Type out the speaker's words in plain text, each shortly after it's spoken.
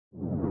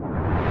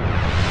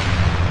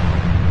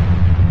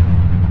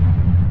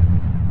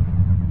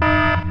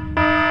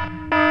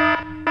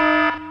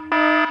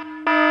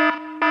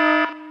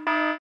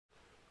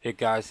Hey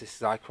guys, this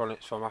is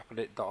Icronics from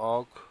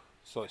AppAddict.org.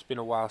 So it's been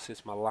a while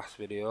since my last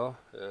video.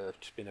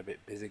 Just been a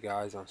bit busy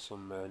guys on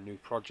some new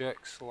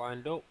projects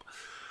lined up.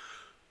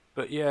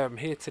 But yeah, I'm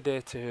here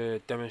today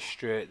to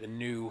demonstrate the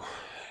new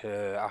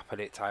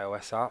AppAddict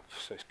iOS app.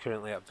 So it's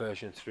currently at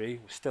version 3.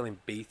 We're still in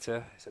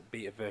beta. It's at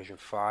beta version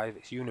 5.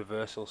 It's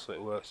universal, so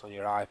it works on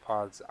your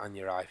iPads and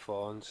your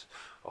iPhones.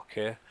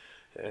 Okay,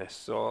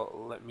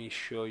 so let me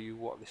show you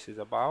what this is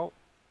about.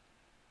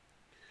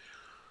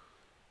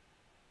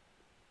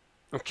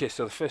 Okay,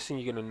 so the first thing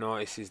you're going to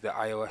notice is the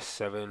iOS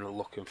 7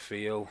 look and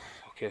feel.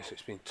 Okay, so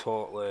it's been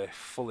totally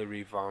fully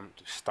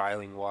revamped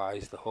styling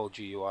wise. The whole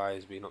GUI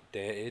has been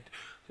updated.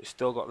 It's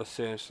still got the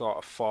same sort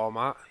of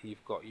format.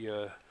 You've got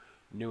your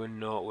new and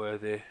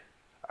noteworthy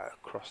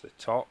across the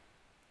top.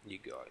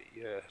 You've got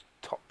your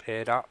top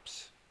paid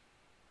apps.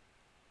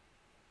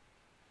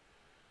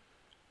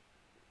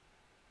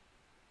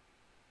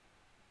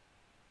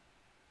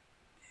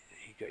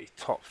 You've got your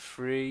top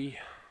 3.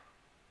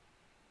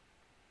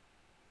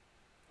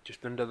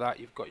 Just under that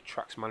you've got your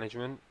tracks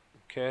management.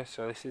 Okay,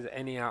 so this is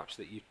any apps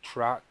that you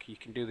track. You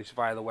can do this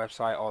via the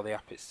website or the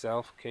app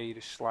itself. Okay, you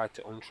just slide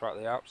to untrack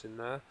the apps in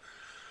there.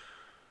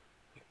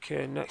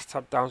 Okay, next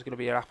tab down is going to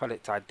be your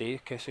AppAddict ID.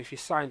 Okay, so if you're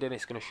signed in,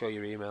 it's going to show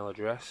your email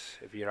address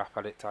of your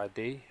AppAddict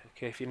ID.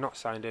 Okay, if you're not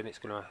signed in, it's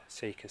going to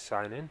say you can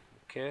sign in.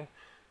 Okay,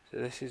 so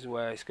this is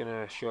where it's going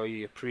to show you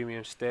your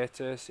premium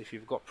status. If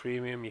you've got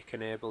premium, you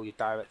can enable your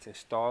direct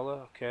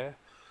installer. Okay,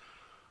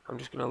 I'm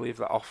just going to leave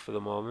that off for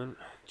the moment,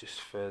 just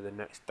for the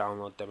next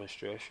download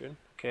demonstration.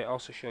 Okay, it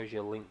also shows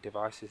your linked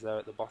devices there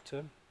at the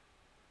bottom.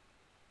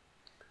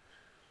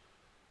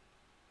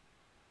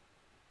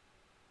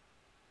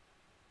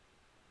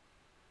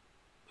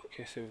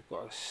 Okay, so we've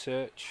got a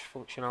search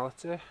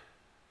functionality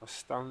as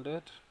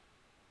standard.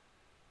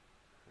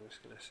 I'm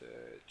just going to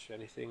search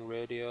anything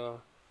radio.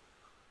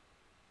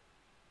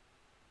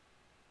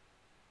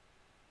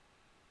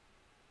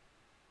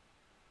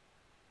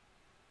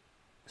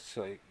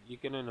 So you're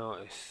going to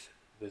notice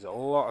there's a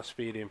lot of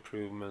speed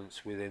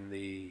improvements within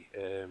the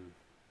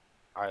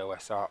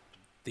iOS app.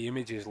 The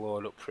images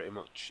load up pretty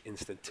much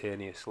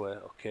instantaneously.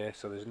 Okay,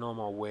 so there's no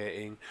more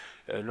waiting.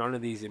 None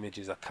of these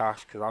images are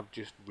cached because I've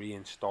just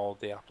reinstalled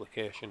the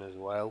application as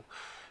well,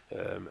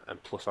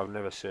 and plus I've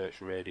never searched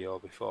radio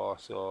before,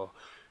 so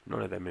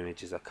none of them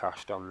images are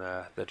cached on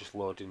there. They're just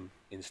loading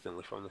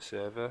instantly from the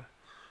server.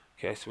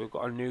 Okay, so we've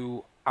got a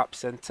new app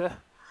center.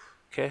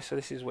 Okay, so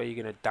this is where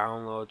you're going to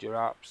download your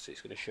apps.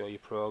 It's going to show you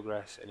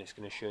progress and it's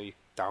going to show you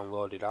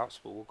downloaded apps,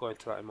 but we'll go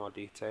into that in more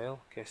detail.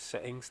 Okay,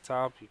 settings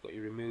tab, you've got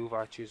your remove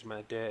iTunes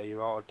metadata,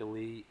 your auto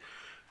delete,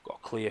 you've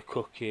got clear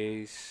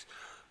cookies,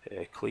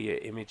 clear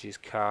images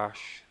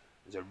cache,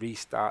 there's a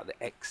restart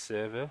the X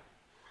server.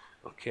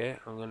 Okay,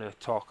 I'm going to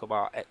talk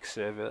about X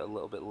server a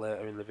little bit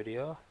later in the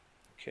video.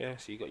 Okay,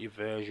 so you've got your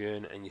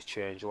version and your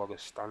changelog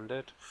as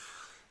standard.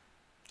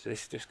 So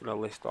this is just going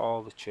to list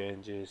all the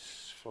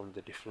changes from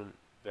the different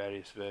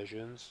various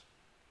versions.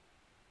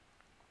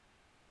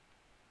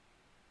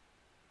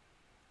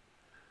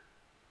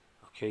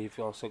 Okay, you've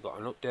also got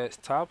an updates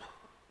tab,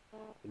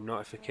 the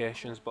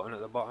notifications button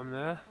at the bottom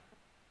there.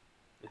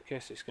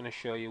 Okay, so it's going to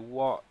show you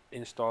what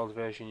installed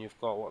version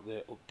you've got, what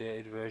the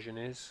updated version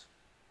is.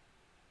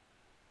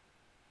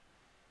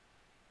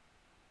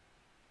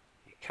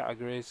 Your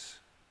categories.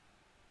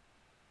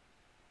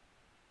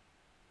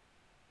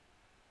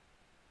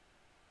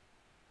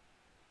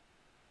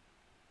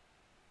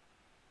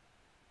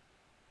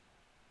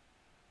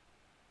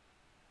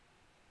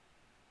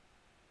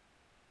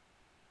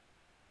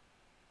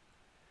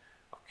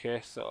 Okay,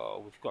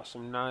 so we've got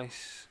some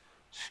nice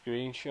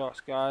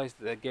screenshots guys.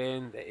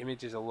 Again, the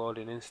images are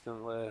loading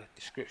instantly,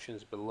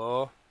 descriptions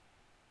below.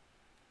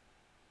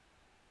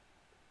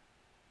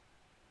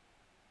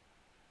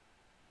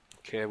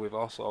 Okay, we've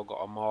also got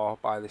a more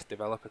by this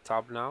developer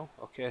tab now.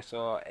 Okay,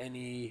 so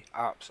any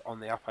apps on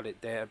the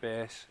AppAddict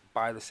database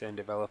by the same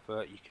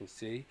developer you can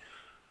see.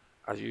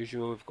 As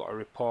usual, we've got a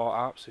report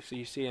app, so if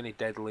you see any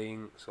dead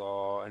links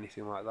or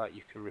anything like that,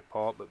 you can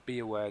report, but be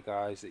aware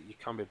guys that you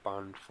can be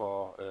banned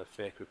for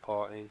fake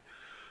reporting.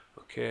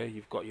 Okay,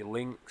 you've got your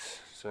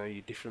links, so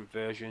your different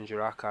versions, your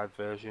archived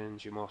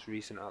versions, your most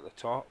recent at the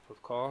top,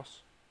 of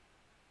course.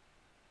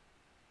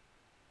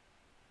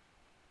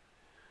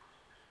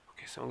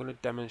 Okay, so I'm going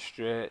to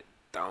demonstrate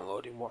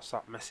downloading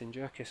WhatsApp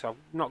Messenger. Okay, so I've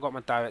not got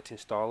my direct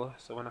installer,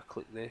 so when I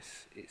click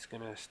this, it's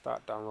going to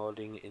start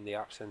downloading in the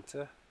App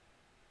Center.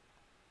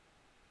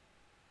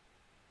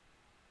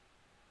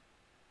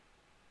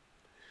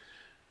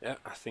 Yeah,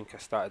 I think I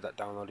started that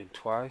downloading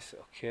twice.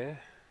 Okay.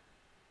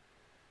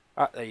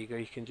 There you go,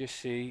 you can just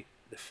see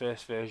the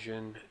first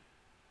version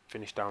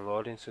finished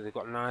downloading. So they've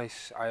got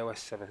nice iOS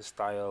 7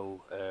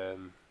 style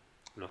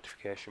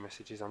notification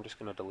messages. I'm just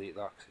going to delete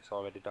that because it's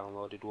already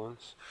downloaded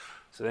once.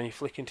 So then you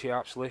flick into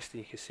your apps list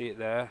and you can see it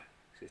there.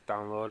 It's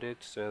downloaded.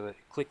 So that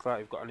click that,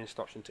 you've got an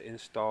option to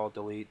install,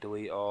 delete,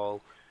 delete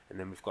all, and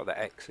then we've got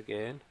the X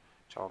again,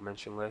 which I'll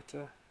mention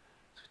later.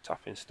 So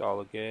tap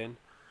install again,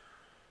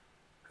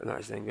 and that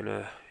is then going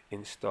to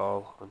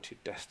install onto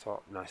your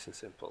desktop, nice and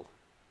simple.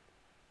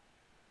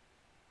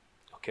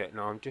 Okay,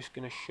 now I'm just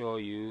going to show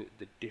you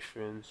the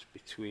difference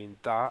between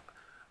that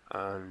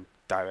and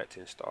direct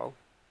install.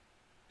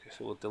 Okay,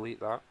 so we'll delete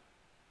that.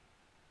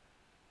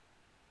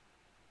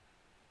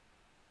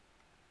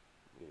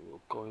 We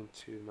will go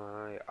into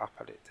my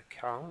AppAddict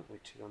account,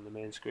 which is on the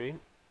main screen.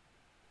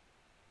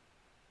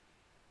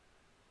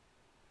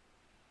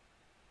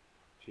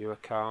 View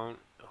account.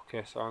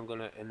 Okay, so I'm going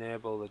to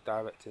enable the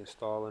direct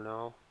installer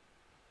now.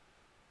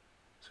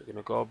 So we're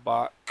going to go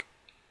back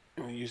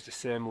and we use the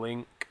same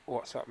link,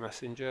 WhatsApp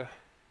Messenger.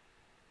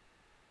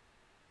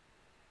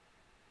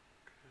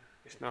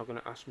 It's now going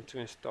to ask me to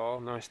install.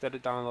 Now instead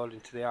of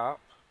downloading to the app,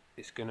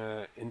 it's going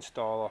to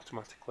install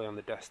automatically on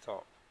the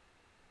desktop.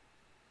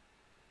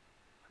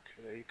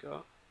 Okay, there you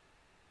go.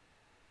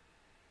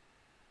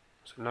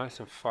 So nice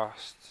and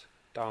fast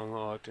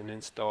download and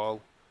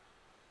install,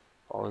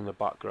 all in the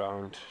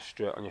background,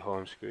 straight on your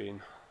home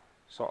screen,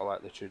 sort of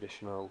like the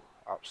traditional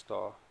app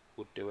store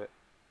would do it.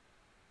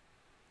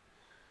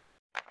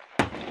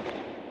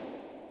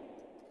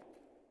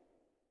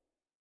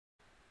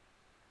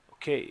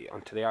 Okay,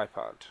 onto the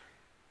iPad.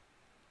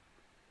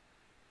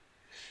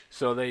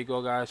 So there you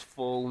go guys,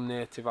 full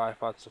native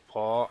iPad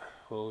support.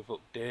 Well, we've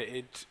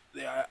updated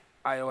the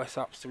iOS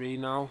Apps 3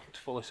 now to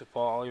fully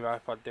support all your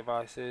iPad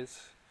devices.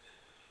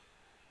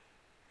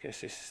 Okay,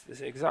 so it's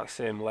the exact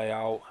same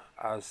layout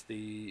as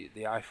the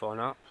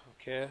iPhone app.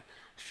 Okay, a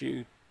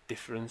few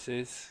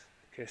differences.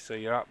 Okay, so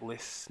your app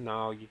lists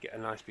now, you get a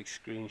nice big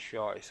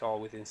screenshot. It's all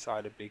within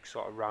inside a big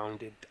sort of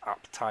rounded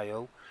app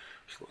tile,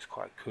 which looks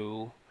quite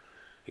cool.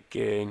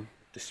 Again,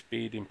 the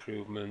speed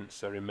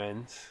improvements are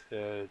immense.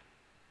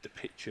 The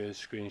pictures,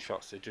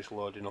 screenshots are just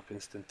loading up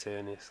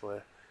instantaneously.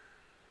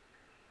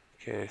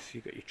 Okay, so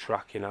you've got your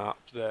tracking app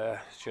there,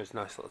 it shows a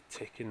nice little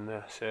tick in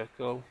the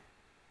circle.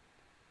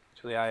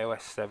 So the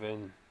iOS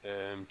 7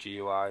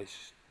 GUI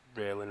is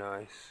really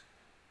nice.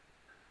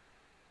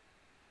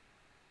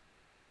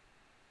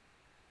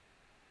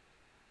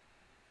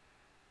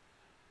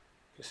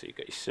 So you've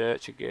got your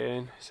search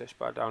again, search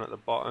bar down at the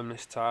bottom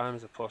this time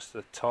as opposed to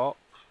the top.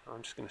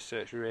 I'm just going to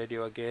search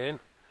radio again.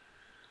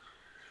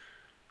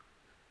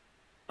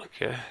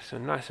 Okay, so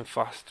nice and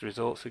fast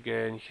results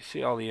again. You can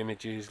see all the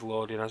images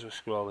loading as we're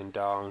scrolling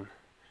down.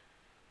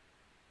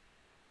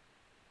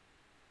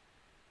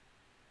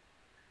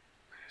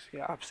 So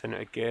yeah, App Center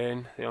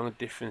again. The only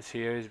difference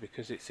here is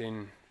because it's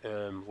in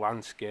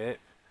landscape,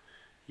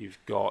 you've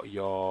got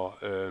your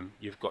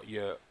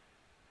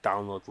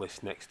download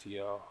list next to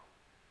your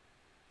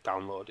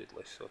downloaded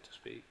list, so to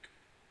speak.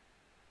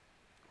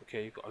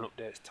 Okay, you've got an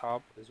updates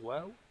tab as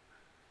well.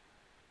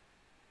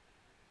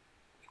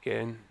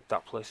 Again,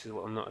 that places a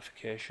little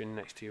notification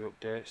next to your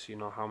updates so you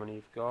know how many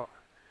you've got.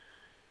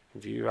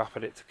 View your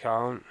AppAddict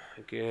account.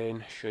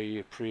 Again, show you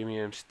your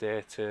premium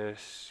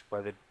status,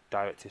 whether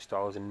direct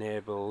install is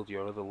enabled,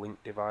 your other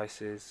linked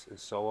devices, and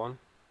so on.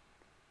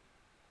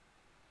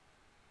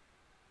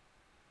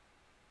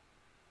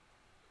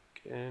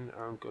 Again,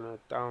 I'm going to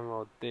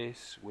download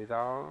this with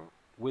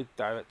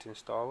direct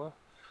installer.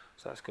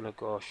 So that's going to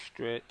go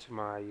straight to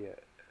my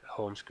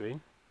home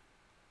screen.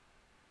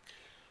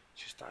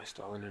 Just start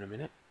installing in a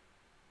minute.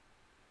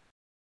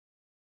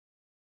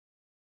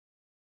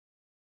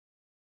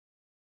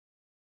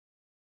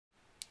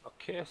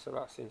 Okay, so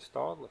that's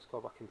installed. Let's go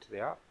back into the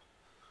app.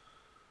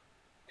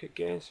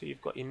 Again, so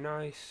you've got your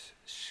nice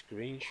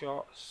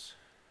screenshots.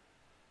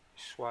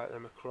 Swipe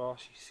them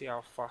across. You see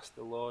how fast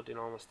they're loading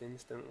almost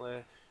instantly.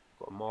 You've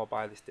got more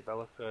by this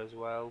developer as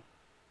well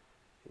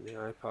in the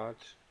iPad.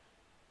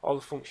 All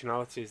the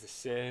functionality is the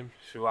same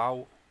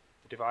throughout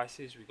the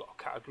devices. We've got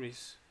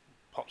categories.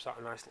 Pops out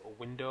a nice little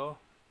window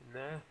in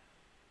there.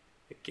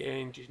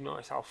 Again, just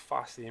notice how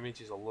fast the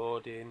images are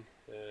loading,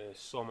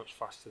 so much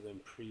faster than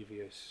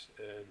previous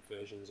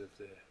versions of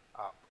the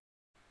app.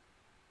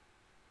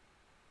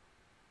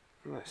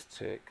 Let's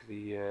take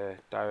the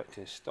direct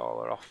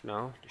installer off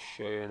now to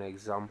show you an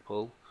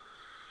example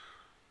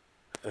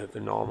of a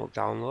normal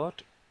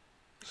download.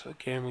 So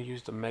again, we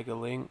use the mega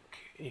link.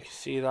 You can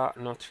see that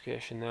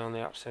notification there on the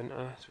App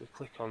Center, so we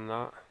click on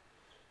that.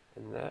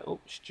 And there,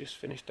 oops, just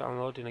finished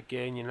downloading.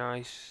 Again, your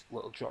nice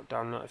little drop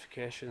down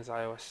notifications,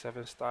 iOS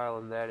 7 style,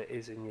 and there it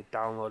is in your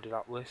downloaded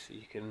app list, so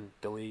you can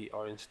delete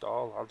or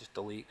install. I'll just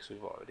delete because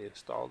we've already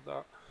installed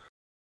that.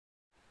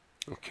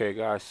 Okay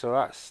guys, so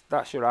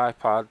that's your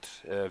iPad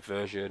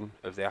version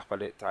of the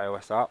AppAddict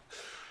iOS app.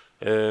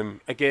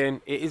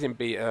 Again, it is in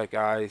beta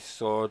guys,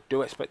 so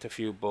do expect a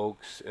few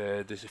bugs.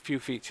 There's a few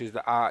features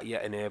that aren't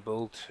yet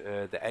enabled,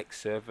 the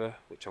X server,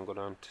 which I'm going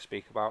to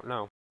speak about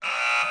now.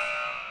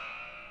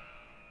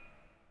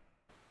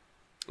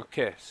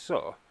 Okay,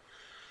 so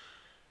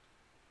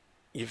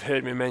you've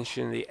heard me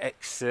mention the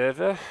X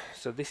server.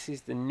 So this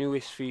is the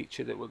newest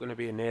feature that we're going to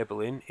be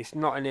enabling. It's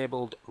not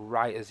enabled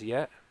right as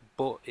yet,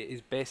 but it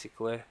is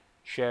basically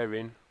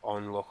sharing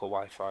on local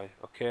Wi-Fi.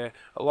 Okay,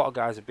 a lot of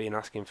guys have been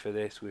asking for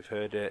this. We've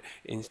heard it.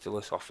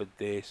 Installers offered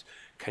this.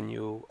 Can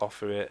you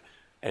offer it?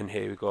 And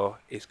here we go.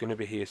 It's going to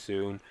be here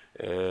soon.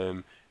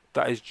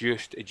 That is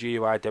just a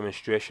GUI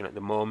demonstration at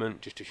the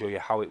moment, just to show you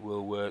how it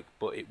will work,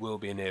 but it will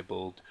be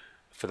enabled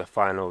for the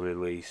final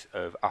release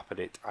of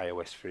AppAddict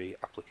iOS 3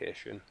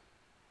 application.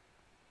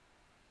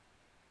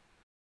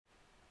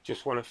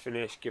 Just want to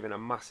finish giving a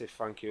massive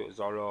thank you to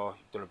Zorro.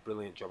 You've done a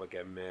brilliant job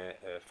again, mate.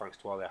 Thanks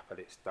to all the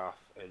AppAddict staff,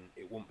 and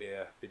it wouldn't be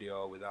a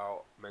video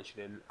without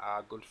mentioning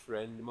our good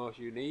friend, the most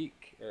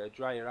unique.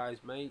 Dry your eyes,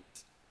 mate.